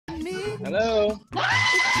Hello.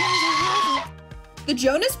 The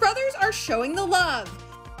Jonas Brothers are showing the love.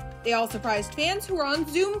 They all surprised fans who were on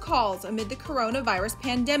Zoom calls amid the coronavirus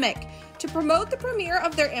pandemic to promote the premiere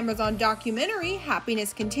of their Amazon documentary,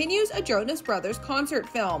 Happiness Continues, a Jonas Brothers concert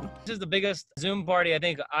film. This is the biggest Zoom party I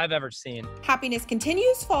think I've ever seen. Happiness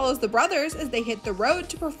Continues follows the brothers as they hit the road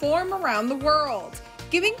to perform around the world,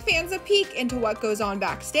 giving fans a peek into what goes on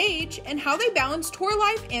backstage and how they balance tour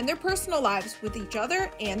life and their personal lives with each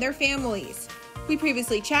other and their families. We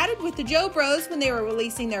previously chatted with the Joe Bros when they were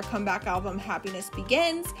releasing their comeback album Happiness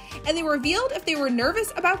Begins, and they revealed if they were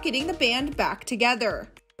nervous about getting the band back together.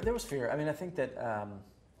 There was fear. I mean, I think that,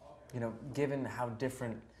 given how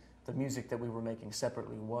different the music that we were making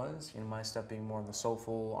separately was, my stuff being more on the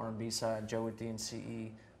soulful R&B side, Joe with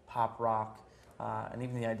D&CE, pop rock, and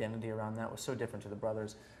even the identity around that was so different to the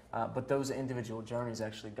brothers. But those individual journeys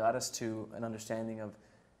actually got us to an understanding of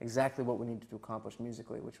exactly what we needed to accomplish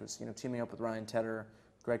musically, which was teaming up with Ryan Tedder,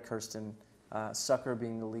 Greg Kurstin, Sucker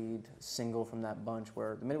being the lead single from that bunch,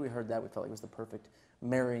 where the minute we heard that, we felt like it was the perfect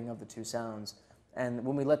marrying of the two sounds. And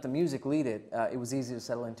when we let the music lead it, it was easy to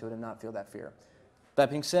settle into it and not feel that fear. That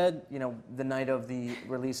being said, the night of the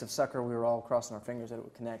release of Sucker, we were all crossing our fingers that it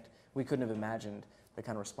would connect. We couldn't have imagined the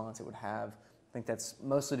kind of response it would have. I think that's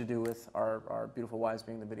mostly to do with our beautiful wives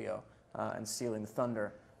being in the video and stealing the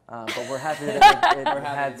thunder. But we're happy that it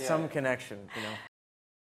had some connection,